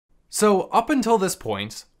So up until this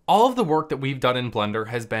point, all of the work that we've done in Blender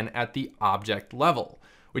has been at the object level,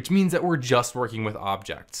 which means that we're just working with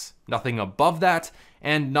objects. Nothing above that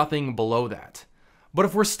and nothing below that. But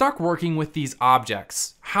if we're stuck working with these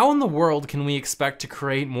objects, how in the world can we expect to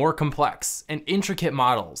create more complex and intricate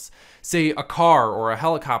models? Say a car or a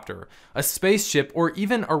helicopter, a spaceship, or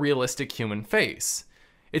even a realistic human face.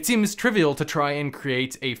 It seems trivial to try and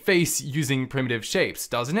create a face using primitive shapes,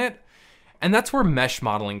 doesn't it? And that's where mesh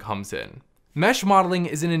modeling comes in. Mesh modeling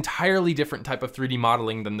is an entirely different type of 3D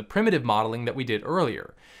modeling than the primitive modeling that we did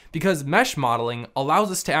earlier, because mesh modeling allows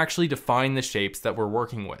us to actually define the shapes that we're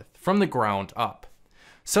working with from the ground up.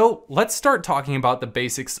 So let's start talking about the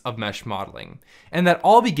basics of mesh modeling, and that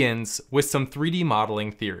all begins with some 3D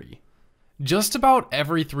modeling theory. Just about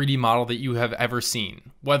every 3D model that you have ever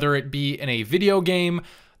seen, whether it be in a video game,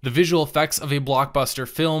 the visual effects of a blockbuster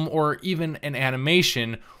film, or even an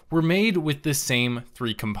animation, were made with the same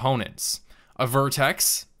three components: a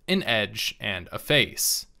vertex, an edge, and a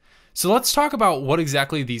face. So let's talk about what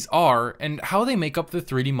exactly these are and how they make up the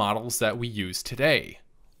 3D models that we use today.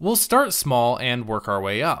 We'll start small and work our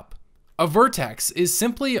way up. A vertex is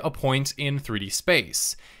simply a point in 3D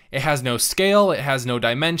space. It has no scale, it has no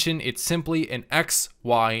dimension, it's simply an X,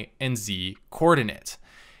 Y, and Z coordinate.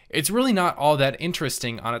 It's really not all that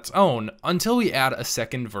interesting on its own until we add a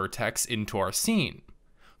second vertex into our scene.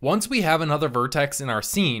 Once we have another vertex in our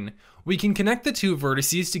scene, we can connect the two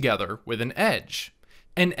vertices together with an edge.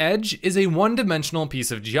 An edge is a one-dimensional piece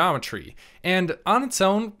of geometry, and on its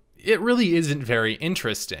own, it really isn't very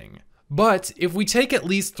interesting. But if we take at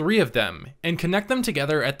least 3 of them and connect them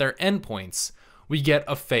together at their endpoints, we get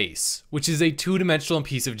a face, which is a 2-dimensional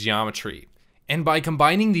piece of geometry. And by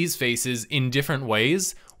combining these faces in different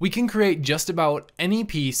ways, we can create just about any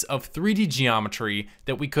piece of 3D geometry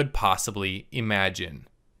that we could possibly imagine.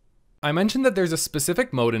 I mentioned that there's a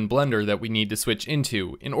specific mode in Blender that we need to switch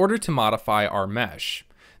into in order to modify our mesh.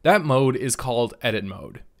 That mode is called Edit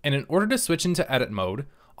Mode. And in order to switch into Edit Mode,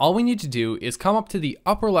 all we need to do is come up to the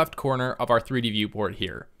upper left corner of our 3D viewport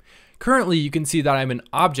here. Currently, you can see that I'm in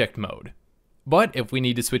Object Mode. But if we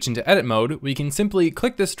need to switch into Edit Mode, we can simply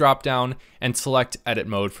click this drop down and select Edit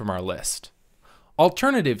Mode from our list.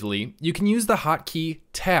 Alternatively, you can use the hotkey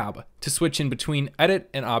Tab to switch in between Edit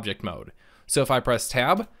and Object Mode. So if I press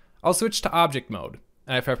Tab, I'll switch to Object Mode.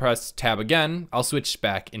 And if I press Tab again, I'll switch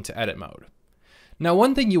back into Edit Mode. Now,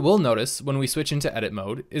 one thing you will notice when we switch into Edit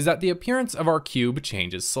Mode is that the appearance of our cube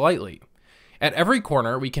changes slightly. At every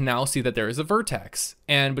corner, we can now see that there is a vertex,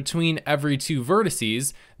 and between every 2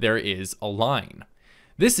 vertices, there is a line.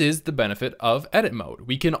 This is the benefit of Edit Mode.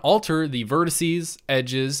 We can alter the vertices,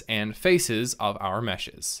 edges, and faces of our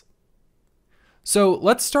meshes. So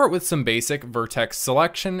let's start with some basic vertex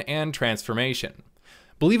selection and transformation.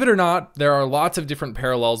 Believe it or not, there are lots of different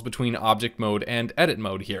parallels between Object Mode and Edit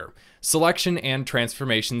Mode here, selection and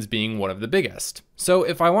transformations being one of the biggest. So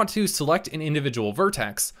if I want to select an individual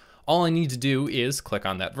vertex, all I need to do is click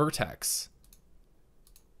on that vertex.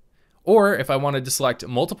 Or if I wanted to select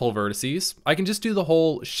multiple vertices, I can just do the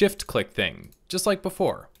whole shift click thing, just like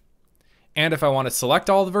before. And if I want to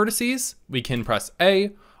select all the vertices, we can press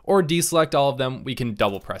A, or deselect all of them, we can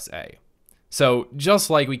double press A. So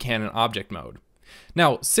just like we can in Object Mode.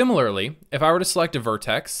 Now, similarly, if I were to select a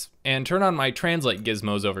vertex and turn on my translate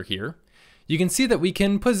gizmos over here, you can see that we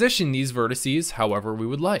can position these vertices however we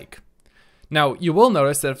would like. Now, you will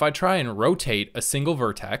notice that if I try and rotate a single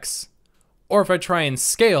vertex, or if I try and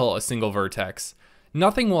scale a single vertex,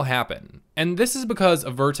 nothing will happen. And this is because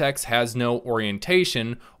a vertex has no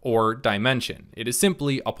orientation or dimension. It is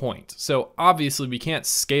simply a point. So obviously we can't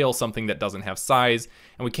scale something that doesn't have size,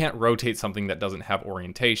 and we can't rotate something that doesn't have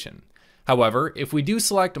orientation. However, if we do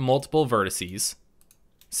select multiple vertices,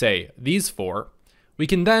 say these 4, we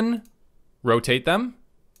can then rotate them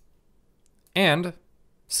and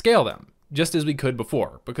scale them, just as we could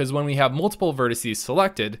before, because when we have multiple vertices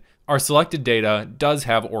selected, our selected data does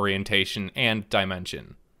have orientation and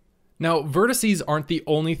dimension. Now, vertices aren't the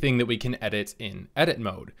only thing that we can edit in Edit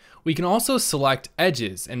Mode. We can also select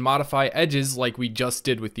edges and modify edges like we just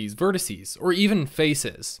did with these vertices, or even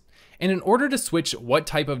faces. And in order to switch what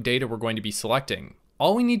type of data we're going to be selecting,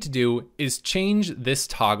 all we need to do is change this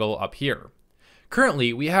toggle up here.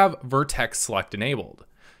 Currently, we have Vertex Select enabled.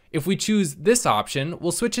 If we choose this option,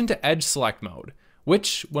 we'll switch into Edge Select mode,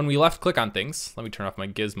 which, when we left click on things, let me turn off my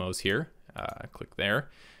gizmos here, click there,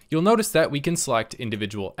 you'll notice that we can select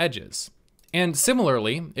individual edges. And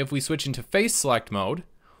similarly, if we switch into Face Select mode,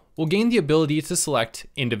 we'll gain the ability to select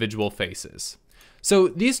individual faces. So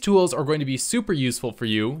these tools are going to be super useful for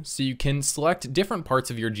you so you can select different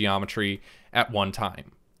parts of your geometry at one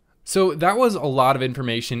time. So that was a lot of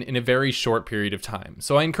information in a very short period of time.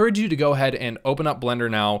 So I encourage you to go ahead and open up Blender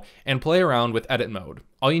now and play around with edit mode.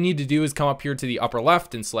 All you need to do is come up here to the upper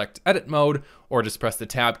left and select edit mode, or just press the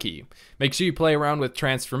tab key. Make sure you play around with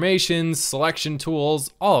transformations, selection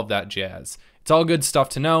tools, all of that jazz. It's all good stuff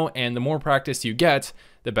to know, and the more practice you get,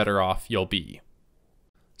 the better off you'll be.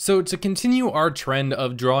 So to continue our trend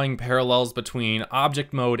of drawing parallels between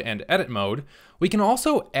object mode and edit mode, we can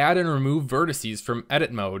also add and remove vertices from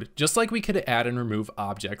edit mode, just like we could add and remove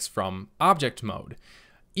objects from object mode.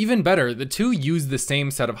 Even better, the two use the same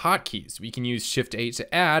set of hotkeys. We can use Shift-A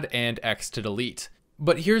to add and X to delete.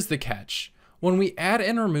 But here's the catch. When we add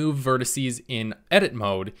and remove vertices in edit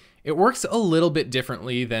mode, it works a little bit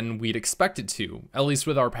differently than we'd expect it to, at least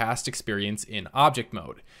with our past experience in object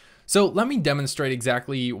mode. So let me demonstrate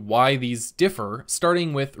exactly why these differ,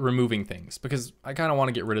 starting with removing things, because I kind of want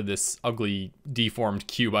to get rid of this ugly deformed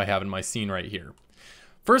cube I have in my scene right here.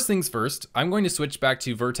 First things first, I'm going to switch back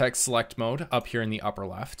to vertex select mode up here in the upper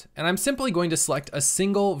left, and I'm simply going to select a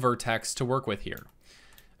single vertex to work with here.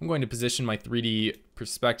 I'm going to position my 3D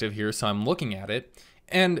perspective here so I'm looking at it,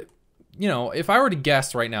 and you know, if I were to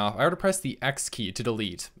guess right now, if I were to press the X key to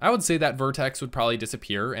delete, I would say that vertex would probably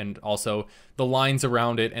disappear, and also the lines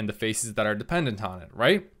around it and the faces that are dependent on it,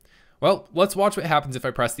 right? Well, let's watch what happens if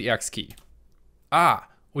I press the X key. Ah,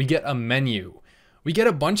 we get a menu. We get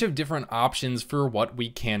a bunch of different options for what we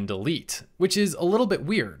can delete, which is a little bit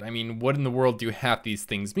weird. I mean, what in the world do half these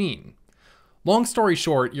things mean? Long story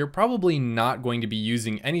short, you're probably not going to be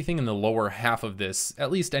using anything in the lower half of this,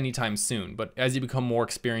 at least anytime soon, but as you become more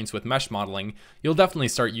experienced with mesh modeling, you'll definitely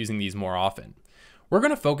start using these more often. We're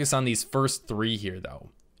going to focus on these first three here though,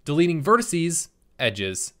 deleting vertices,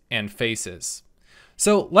 edges, and faces.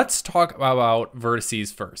 So let's talk about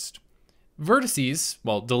vertices first. Vertices,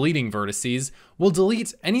 well, deleting vertices, will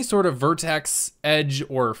delete any sort of vertex, edge,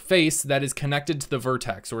 or face that is connected to the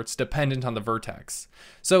vertex, or it's dependent on the vertex.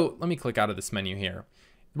 So let me click out of this menu here.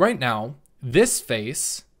 Right now, this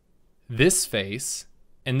face, and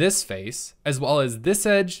this face, as well as this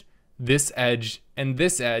edge, and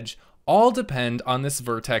this edge, all depend on this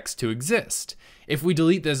vertex to exist. If we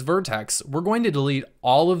delete this vertex, we're going to delete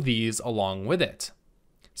all of these along with it.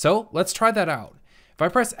 So let's try that out. If I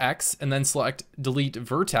press X and then select delete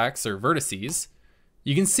vertex or vertices,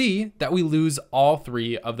 you can see that we lose all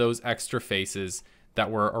three of those extra faces that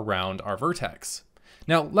were around our vertex.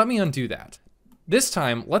 Now let me undo that. This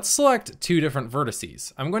time, let's select two different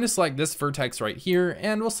vertices. I'm going to select this vertex right here,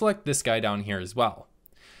 and we'll select this guy down here as well.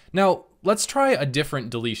 Now, let's try a different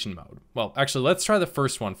deletion mode. Well, actually, let's try the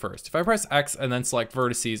first one first. If I press X and then select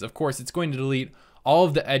vertices, of course, it's going to delete all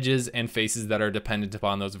of the edges and faces that are dependent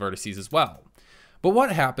upon those vertices as well. But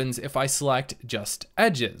what happens if I select just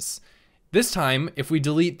edges? This time, if we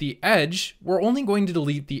delete the edge, we're only going to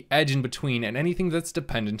delete the edge in between and anything that's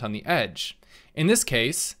dependent on the edge. In this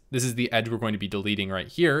case, this is the edge we're going to be deleting right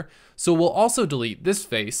here, so we'll also delete this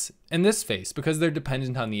face and this face because they're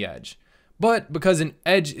dependent on the edge. But because an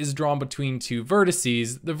edge is drawn between two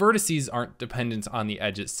vertices, the vertices aren't dependent on the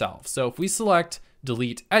edge itself. So if we select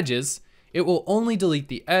delete edges, it will only delete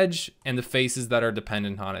the edge and the faces that are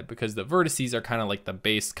dependent on it because the vertices are kind of like the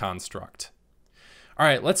base construct. All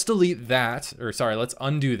right, let's delete that, let's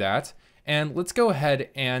undo that. And let's go ahead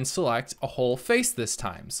and select a whole face this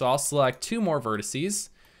time. So I'll select two more vertices.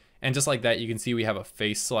 And just like that, you can see we have a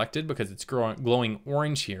face selected because it's glowing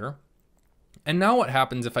orange here. And now what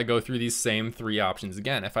happens if I go through these same three options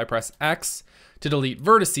again? If I press X to delete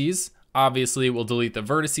vertices, obviously it will delete the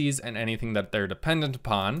vertices and anything that they're dependent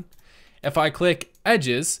upon. If I click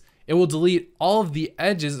edges, it will delete all of the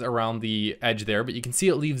edges around the edge there, but you can see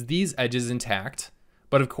it leaves these edges intact.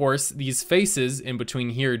 But of course, these faces in between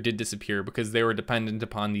here did disappear because they were dependent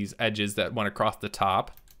upon these edges that went across the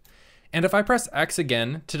top. And if I press X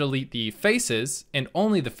again to delete the faces and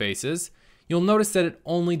only the faces, you'll notice that it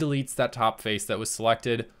only deletes that top face that was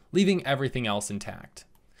selected, leaving everything else intact.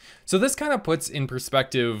 So this kind of puts in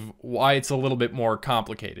perspective why it's a little bit more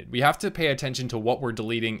complicated. We have to pay attention to what we're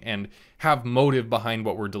deleting and have motive behind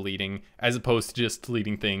what we're deleting, as opposed to just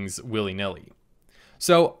deleting things willy-nilly.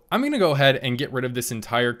 So I'm going to go ahead and get rid of this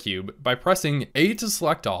entire cube by pressing A to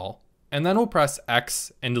select all, and then we'll press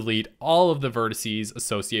X and delete all of the vertices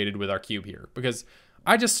associated with our cube here, because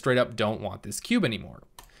I just straight up don't want this cube anymore.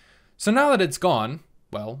 So now that it's gone,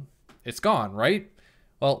 well, it's gone, right?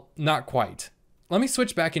 Well, not quite. Let me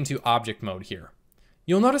switch back into object mode here.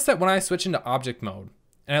 You'll notice that when I switch into object mode,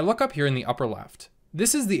 and I look up here in the upper left,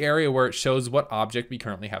 this is the area where it shows what object we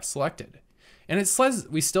currently have selected. And it says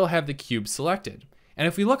we still have the cube selected. And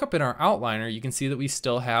if we look up in our outliner, you can see that we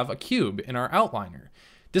still have a cube in our outliner.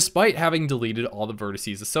 despite having deleted all the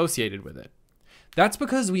vertices associated with it. That's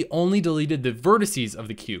because we only deleted the vertices of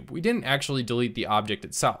the cube. We didn't actually delete the object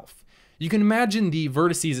itself. You can imagine the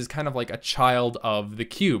vertices as kind of like a child of the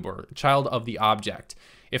cube or a child of the object.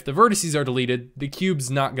 If the vertices are deleted, the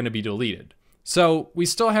cube's not going to be deleted. So we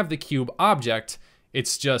still have the cube object,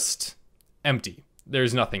 it's just empty.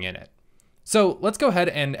 There's nothing in it. So let's go ahead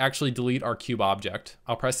and actually delete our cube object.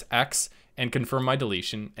 I'll press X and confirm my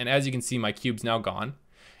deletion. And as you can see, my cube's now gone.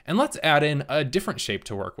 And let's add in a different shape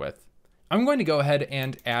to work with. I'm going to go ahead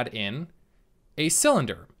and add in a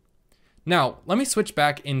cylinder. Now, let me switch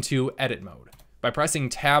back into edit mode by pressing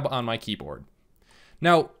tab on my keyboard.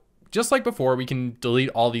 Now, just like before, we can delete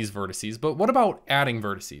all these vertices, but what about adding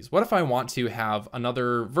vertices? What if I want to have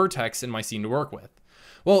another vertex in my scene to work with?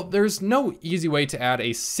 Well, there's no easy way to add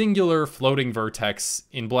a singular floating vertex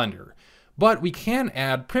in Blender, but we can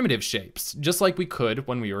add primitive shapes, just like we could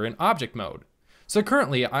when we were in object mode. So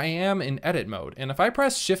currently I am in edit mode, and if I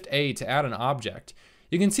press Shift A to add an object,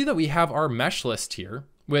 you can see that we have our mesh list here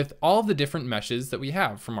with all of the different meshes that we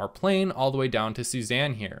have from our plane all the way down to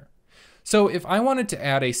Suzanne here. So if I wanted to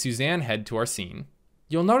add a Suzanne head to our scene,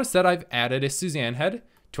 you'll notice that I've added a Suzanne head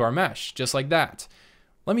to our mesh, just like that.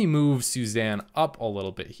 Let me move Suzanne up a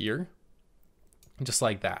little bit here, just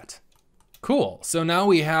like that. Cool, so now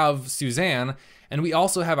we have Suzanne and we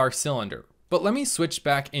also have our cylinder, but let me switch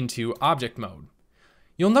back into object mode.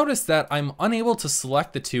 You'll notice that I'm unable to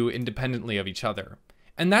select the two independently of each other.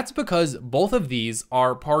 And that's because both of these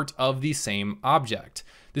are part of the same object.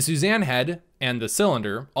 The Suzanne head and the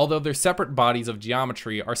cylinder, although they're separate bodies of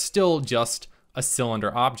geometry, are still just a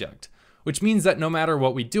cylinder object, which means that no matter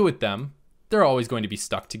what we do with them, they're always going to be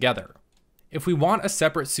stuck together. If we want a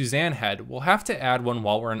separate Suzanne head, we'll have to add one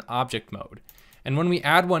while we're in object mode. And when we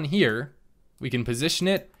add one here, we can position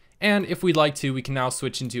it, and if we'd like to, we can now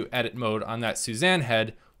switch into edit mode on that Suzanne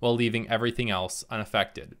head while leaving everything else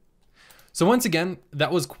unaffected. So once again,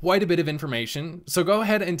 that was quite a bit of information, so go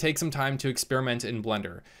ahead and take some time to experiment in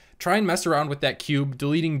Blender. Try and mess around with that cube,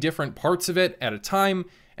 deleting different parts of it at a time,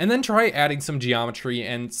 and then try adding some geometry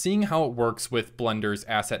and seeing how it works with Blender's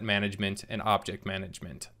asset management and object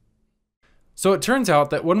management. So it turns out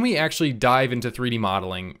that when we actually dive into 3D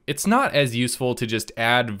modeling, it's not as useful to just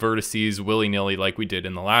add vertices willy-nilly like we did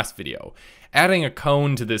in the last video. Adding a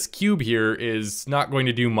cone to this cube here is not going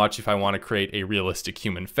to do much if I want to create a realistic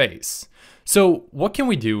human face. So what can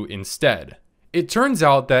we do instead? It turns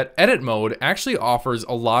out that edit mode actually offers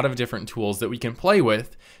a lot of different tools that we can play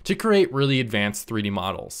with to create really advanced 3D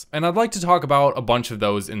models. And I'd like to talk about a bunch of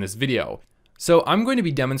those in this video. So I'm going to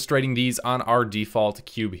be demonstrating these on our default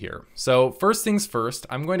cube here. So first things first,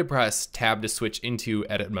 I'm going to press tab to switch into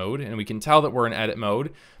edit mode, and we can tell that we're in edit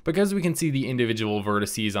mode because we can see the individual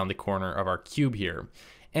vertices on the corner of our cube here.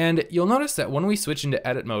 And you'll notice that when we switch into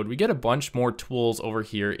edit mode, we get a bunch more tools over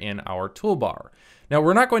here in our toolbar. Now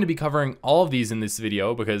we're not going to be covering all of these in this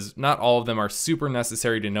video because not all of them are super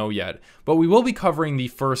necessary to know yet, but we will be covering the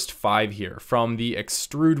first 5 here, from the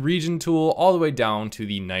extrude region tool all the way down to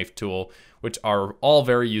the knife tool, which are all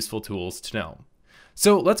very useful tools to know.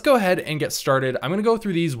 So let's go ahead and get started. I'm gonna go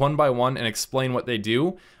through these one by one and explain what they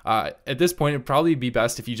do. At this point, it'd probably be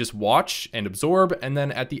best if you just watch and absorb, and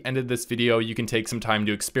then at the end of this video, you can take some time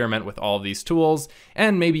to experiment with all of these tools,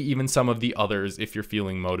 and maybe even some of the others if you're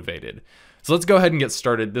feeling motivated. So let's go ahead and get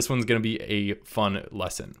started. This one's gonna be a fun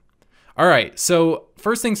lesson. All right, so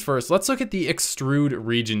first things first, let's look at the extrude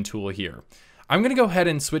region tool here. I'm gonna go ahead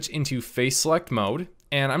and switch into face select mode,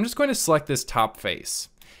 and I'm just going to select this top face.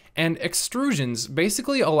 And extrusions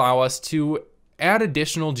basically allow us to add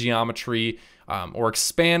additional geometry or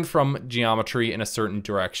expand from geometry in a certain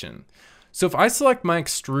direction. So if I select my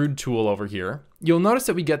extrude tool over here, you'll notice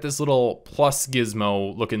that we get this little plus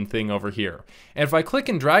gizmo looking thing over here. And if I click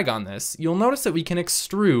and drag on this, you'll notice that we can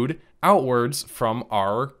extrude outwards from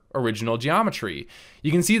our original geometry.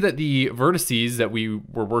 You can see that the vertices that we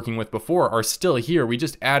were working with before are still here. We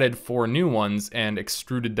just added 4 new ones and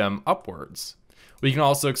extruded them upwards. We can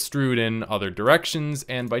also extrude in other directions,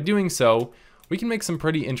 and by doing so, we can make some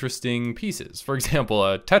pretty interesting pieces. For example,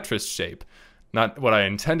 a Tetris shape. Not what I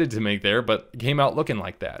intended to make there, but it came out looking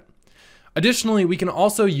like that. Additionally, we can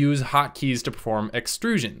also use hotkeys to perform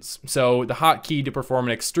extrusions. So the hotkey to perform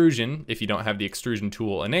an extrusion, if you don't have the extrusion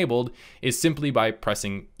tool enabled, is simply by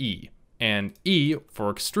pressing E. And E,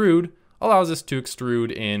 for extrude, allows us to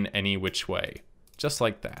extrude in any which way, just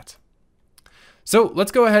like that. So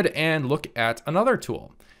let's go ahead and look at another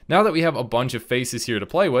tool. Now that we have a bunch of faces here to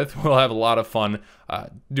play with, we'll have a lot of fun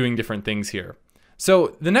doing different things here.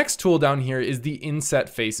 So the next tool down here is the Inset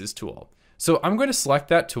Faces tool. So I'm going to select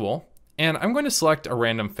that tool, and I'm going to select a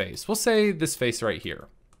random face. We'll say this face right here.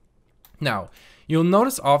 Now, you'll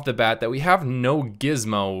notice off the bat that we have no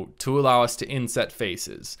gizmo to allow us to inset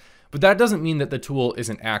faces, but that doesn't mean that the tool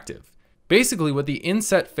isn't active. Basically, what the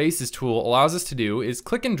Inset Faces tool allows us to do is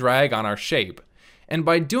click and drag on our shape, and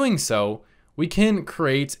by doing so, we can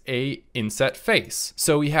create a inset face.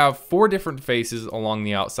 So we have 4 different faces along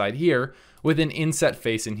the outside here with an inset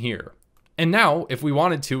face in here. And now, if we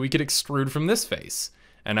wanted to, we could extrude from this face.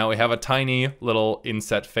 And now we have a tiny little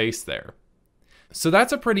inset face there. So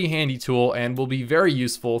that's a pretty handy tool and will be very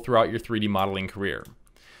useful throughout your 3D modeling career.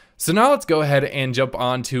 So now let's go ahead and jump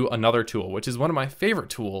on to another tool, which is one of my favorite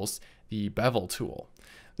tools, the Bevel tool.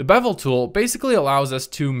 The Bevel tool basically allows us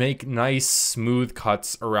to make nice smooth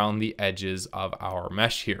cuts around the edges of our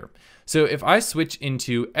mesh here. So if I switch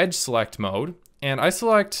into edge select mode and I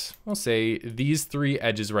select, we'll say these 3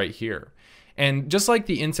 edges right here. And just like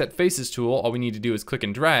the Inset Faces tool, all we need to do is click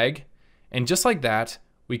and drag. And just like that,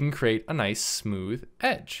 we can create a nice smooth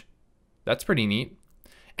edge. That's pretty neat.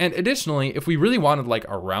 And additionally, if we really wanted like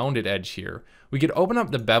a rounded edge here, we could open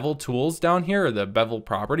up the bevel tools down here, or the bevel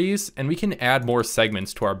properties, and we can add more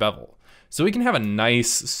segments to our bevel. So we can have a nice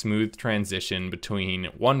smooth transition between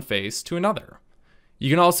one face to another. You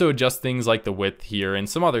can also adjust things like the width here and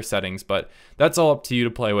some other settings, but that's all up to you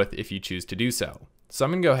to play with if you choose to do so. So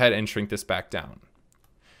I'm gonna go ahead and shrink this back down.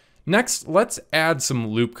 Next, let's add some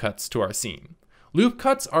loop cuts to our scene. Loop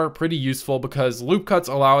cuts are pretty useful because loop cuts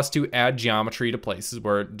allow us to add geometry to places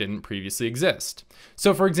where it didn't previously exist.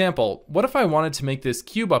 So for example, what if I wanted to make this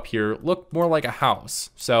cube up here look more like a house?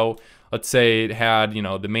 So let's say it had,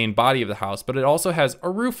 the main body of the house, but it also has a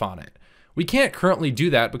roof on it. We can't currently do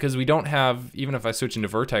that because we don't have, even if I switch into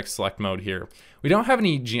vertex select mode here, we don't have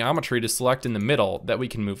any geometry to select in the middle that we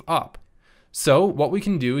can move up. So what we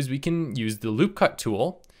can do is we can use the loop cut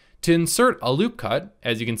tool. To insert a loop cut,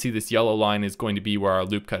 as you can see, this yellow line is going to be where our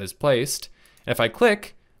loop cut is placed. If I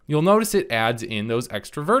click, you'll notice it adds in those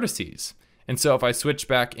extra vertices. And so if I switch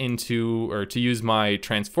back into, or to use my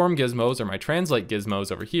transform gizmos or my translate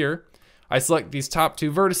gizmos over here, I select these top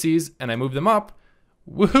 2 vertices and I move them up.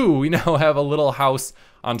 Woohoo, we now have a little house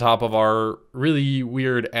on top of our really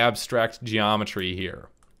weird abstract geometry here.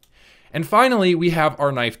 And finally, we have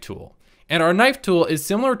our knife tool. And our knife tool is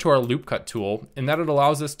similar to our loop cut tool in that it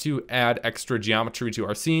allows us to add extra geometry to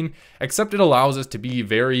our scene, except it allows us to be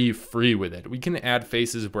very free with it. We can add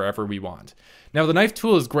faces wherever we want. Now the knife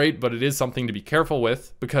tool is great, but it is something to be careful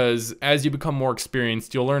with because as you become more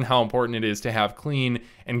experienced, you'll learn how important it is to have clean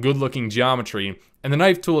and good looking geometry. And the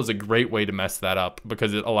knife tool is a great way to mess that up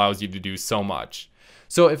because it allows you to do so much.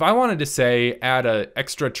 So if I wanted to say add an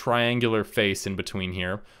extra triangular face in between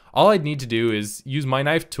here, all I'd need to do is use my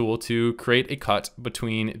knife tool to create a cut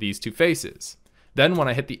between these 2 faces. Then when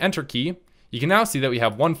I hit the enter key, you can now see that we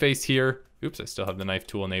have one face here. Oops, I still have the knife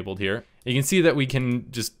tool enabled here. You can see that we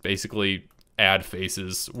can just basically add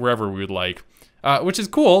faces wherever we would like, which is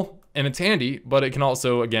cool and it's handy, but it can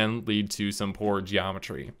also, again, lead to some poor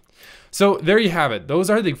geometry. So there you have it. Those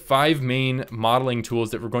are the 5 main modeling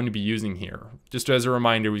tools that we're going to be using here. Just as a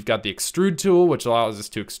reminder, we've got the extrude tool, which allows us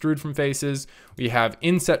to extrude from faces. We have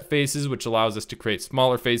inset faces, which allows us to create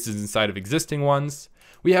smaller faces inside of existing ones.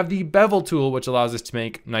 We have the bevel tool, which allows us to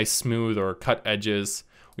make nice smooth or cut edges.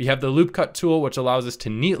 We have the loop cut tool, which allows us to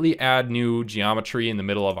neatly add new geometry in the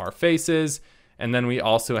middle of our faces. And then we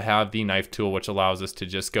also have the knife tool, which allows us to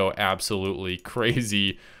just go absolutely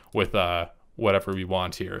crazy with whatever we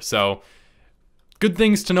want here. So good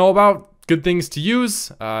things to know about, good things to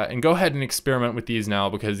use, and go ahead and experiment with these now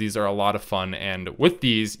because these are a lot of fun, and with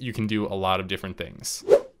these you can do a lot of different things.